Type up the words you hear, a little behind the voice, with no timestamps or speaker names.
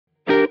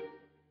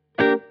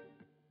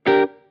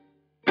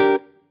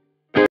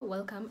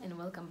welcome and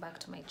welcome back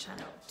to my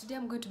channel. Today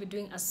I'm going to be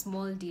doing a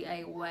small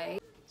DIY.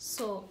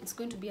 So it's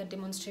going to be a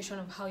demonstration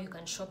of how you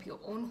can shop your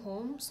own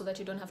home so that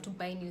you don't have to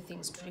buy new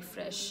things to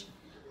refresh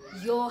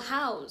your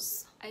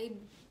house. I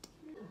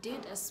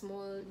did a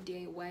small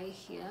DIY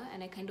here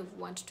and I kind of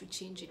want to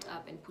change it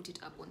up and put it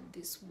up on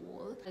this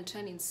wall. I'll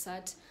try and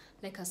insert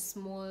like a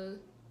small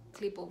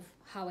clip of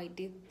how I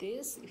did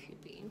this if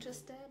you'd be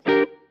interested.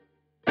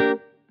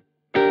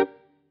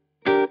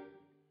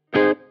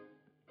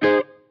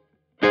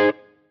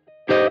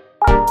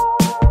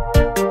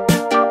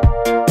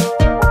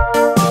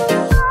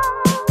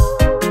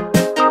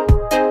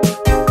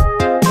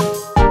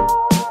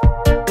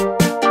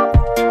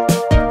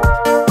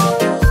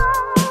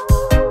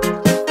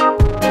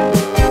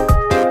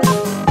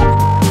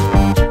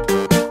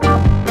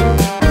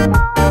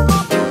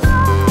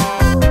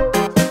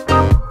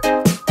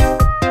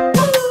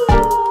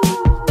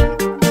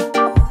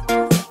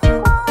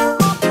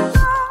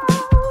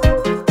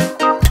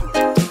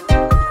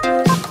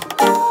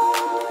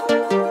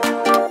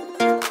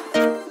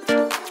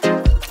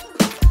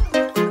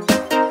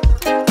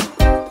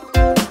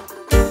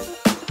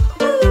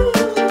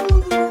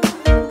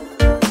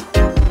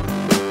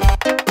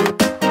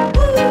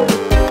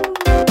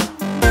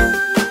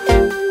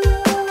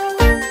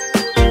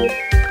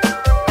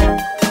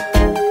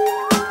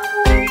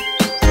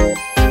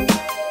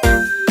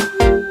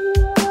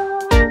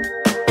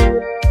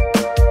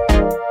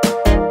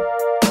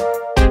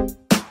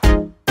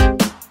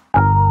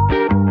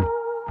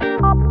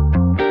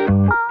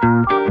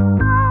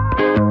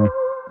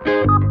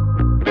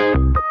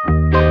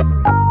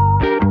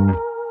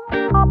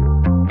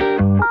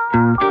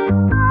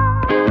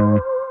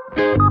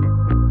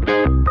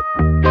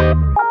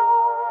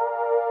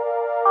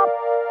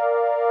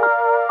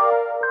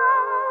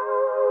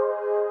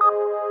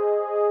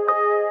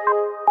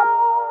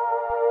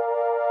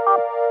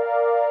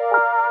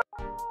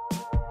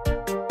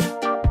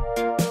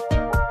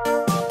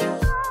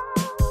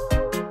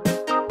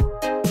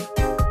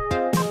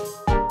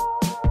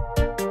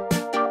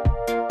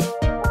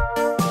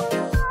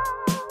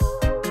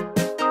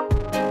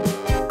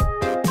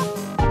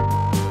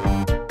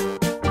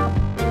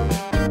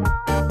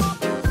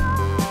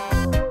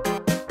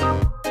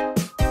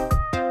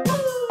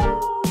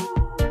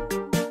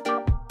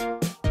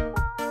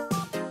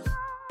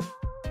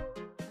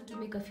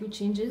 A few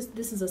changes.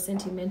 This is a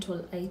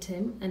sentimental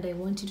item and I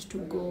want it to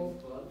go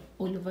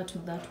all over to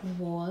that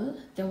wall.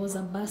 There was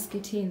a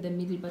basket here in the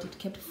middle but it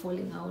kept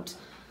falling out,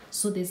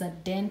 so there's a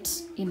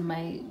dent in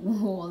my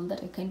wall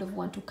that I kind of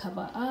want to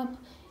cover up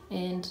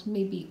and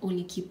maybe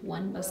only keep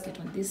one basket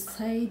on this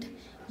side,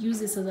 use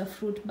this as a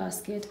fruit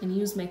basket and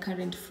use my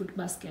current fruit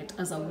basket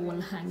as a wall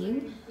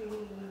hanging.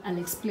 I'll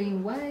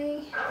explain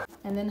why,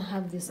 and then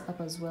have this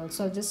up as well.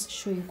 So I'll just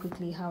show you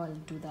quickly how I'll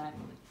do that.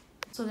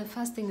 So the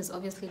first thing is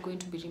obviously going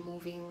to be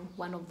removing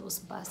one of those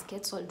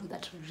baskets, so I'll do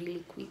that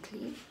really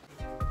quickly.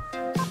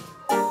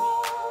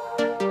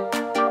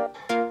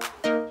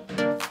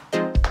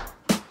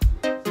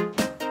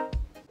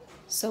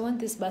 So I want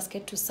this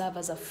basket to serve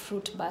as a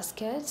fruit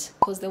basket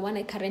because the one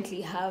I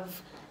currently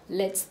have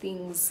lets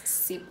things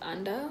seep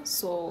under,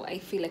 so I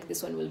feel like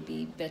this one will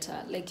be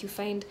better. Like you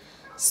find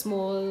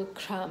small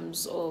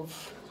crumbs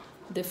of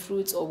the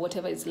fruits or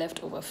whatever is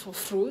left over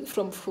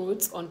from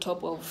fruits on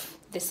top of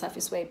the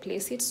surface where I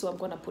place it, so I'm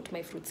gonna put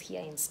my fruits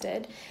here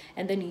instead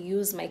and then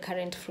use my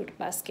current fruit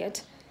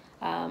basket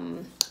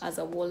as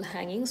a wall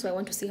hanging. So I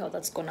want to see how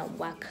that's gonna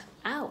work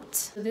out.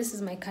 So this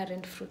is my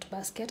current fruit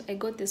basket. I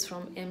got this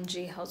from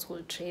MJ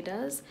Household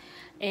Traders,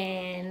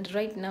 and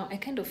right now I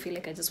kind of feel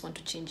like I just want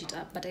to change it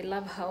up, but I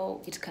love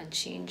how it can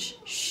change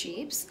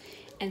shapes,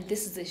 and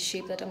this is the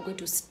shape that I'm going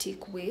to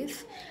stick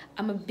with.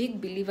 I'm a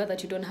big believer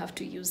that you don't have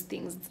to use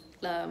things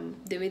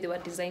the way they were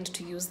designed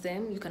to use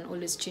them. You can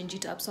always change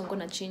it up, so I'm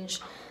gonna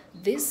change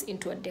this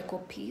into a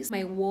deco piece.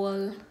 My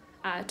wall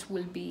art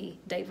will be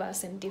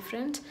diverse and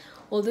different,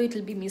 although it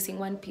will be missing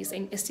one piece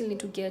and I still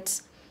need to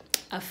get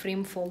a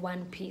frame for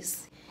one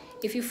piece.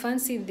 If you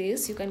fancy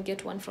this, you can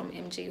get one from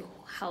MJ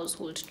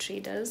Household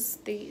Traders.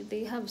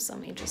 They have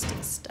some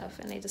interesting stuff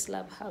and I just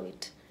love how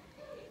it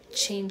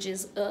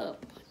changes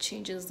up.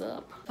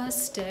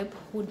 First step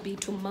would be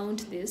to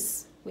mount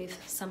this with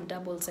some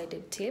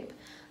double-sided tape.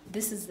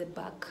 This is the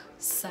back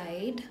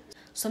side,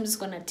 so I'm just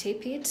gonna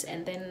tape it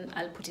and then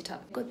I'll put it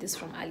up. Got this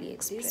from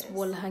AliExpress. This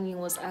wall hanging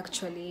was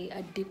actually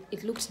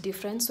it looked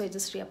different, so I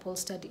just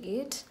reupholstered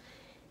it,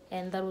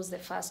 and that was the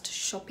first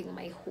shopping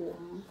my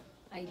home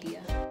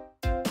idea.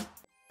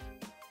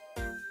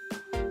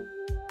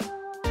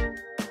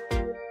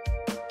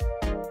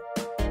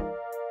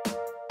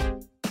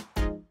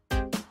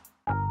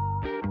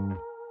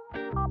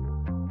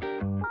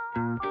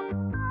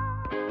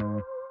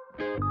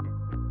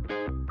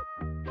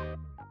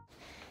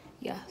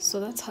 Yeah, so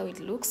that's how it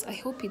looks. I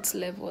hope it's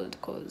leveled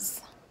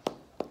because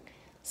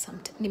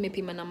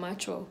nimepima na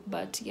macho,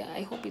 but yeah,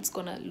 I hope it's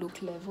gonna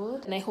look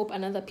leveled, and I hope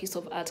another piece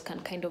of art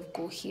can kind of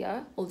go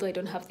here, although I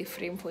don't have the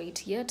frame for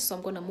it yet. So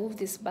I'm gonna move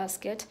this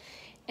basket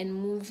and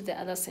move the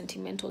other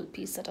sentimental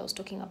piece that I was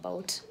talking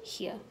about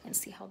here and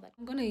see how that.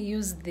 I'm gonna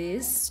use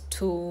this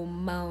to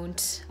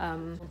mount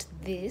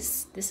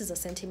this. This is a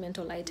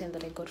sentimental item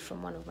that I got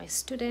from one of my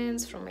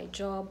students from my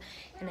job,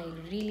 and I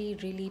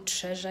really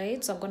treasure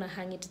it. So I'm gonna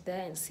hang it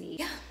there and see.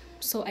 Yeah.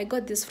 So I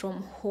got this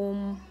from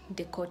Home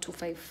Decor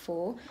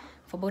 254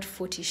 for about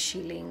 40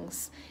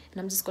 shillings,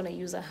 and I'm just gonna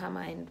use a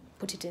hammer and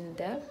put it in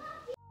there.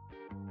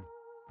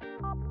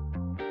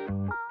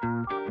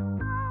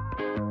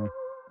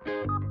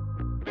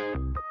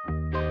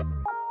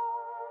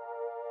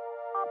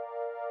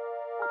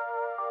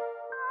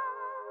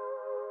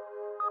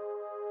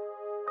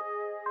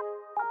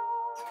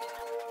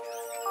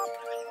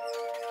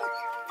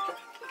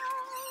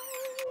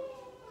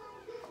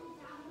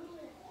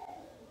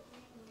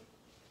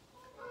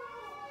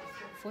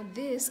 For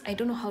this, I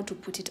don't know how to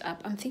put it up.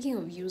 I'm thinking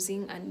of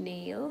using a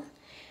nail,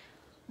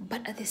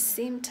 but at the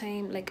same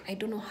time, like, I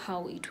don't know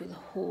how it will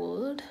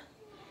hold,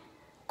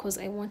 because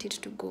I want it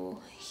to go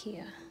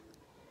here,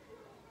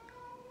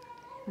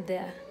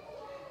 there.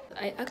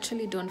 I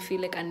actually don't feel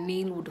like a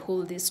nail would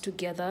hold this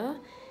together,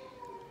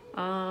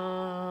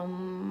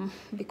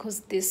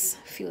 because this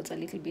feels a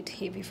little bit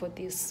heavy for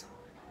this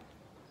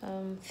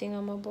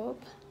thingamabob.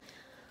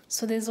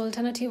 So there's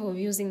alternative of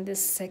using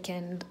this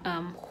second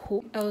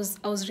hook. I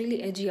was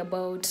really edgy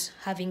about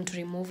having to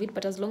remove it,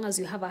 but as long as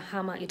you have a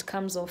hammer, it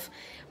comes off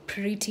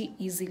pretty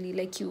easily.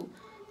 Like you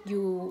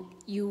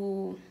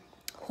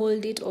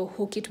hold it or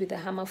hook it with a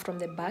hammer from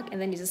the back, and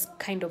then it just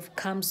kind of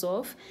comes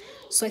off.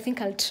 So I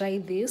think I'll try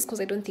this because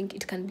I don't think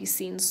it can be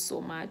seen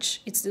so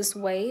much. It's just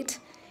white,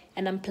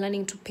 and I'm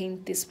planning to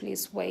paint this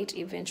place white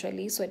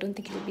eventually, so I don't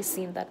think it will be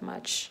seen that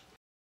much.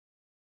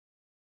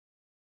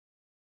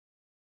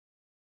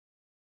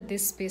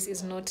 This space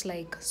is not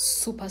like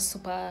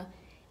super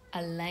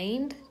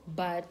aligned,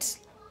 but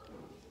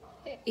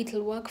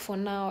it'll work for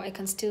now. I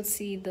can still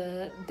see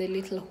the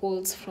little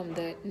holes from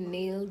the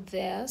nail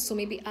there, so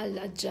maybe I'll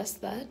adjust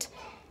that.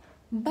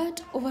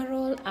 But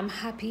overall, I'm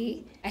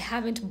happy. I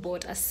haven't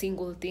bought a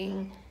single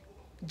thing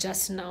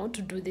just now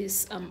to do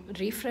this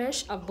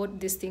refresh. I've bought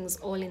these things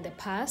all in the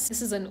past.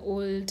 This is an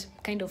old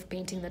kind of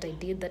painting that I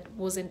did that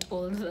wasn't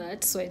all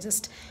that, so I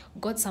just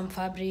got some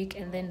fabric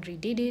and then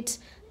redid it.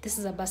 This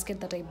is a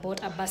basket that I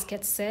bought, a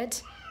basket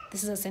set.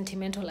 This is a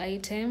sentimental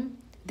item.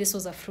 This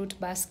was a fruit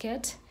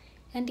basket.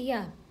 And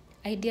yeah,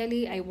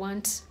 ideally I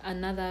want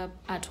another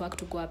artwork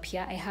to go up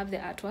here. I have the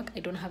artwork, I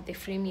don't have the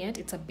frame yet.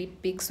 It's a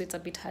bit big, so it's a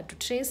bit hard to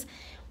trace,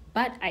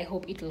 but I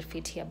hope it will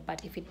fit here.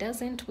 But if it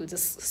doesn't, we'll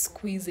just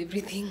squeeze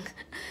everything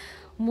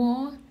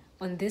more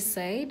on this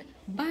side.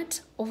 But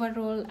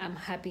overall, I'm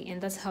happy,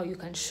 and that's how you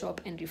can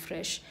shop and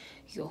refresh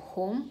your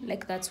home.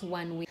 Like, that's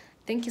one way.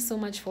 Thank you so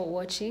much for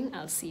watching.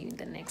 I'll see you in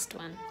the next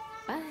one.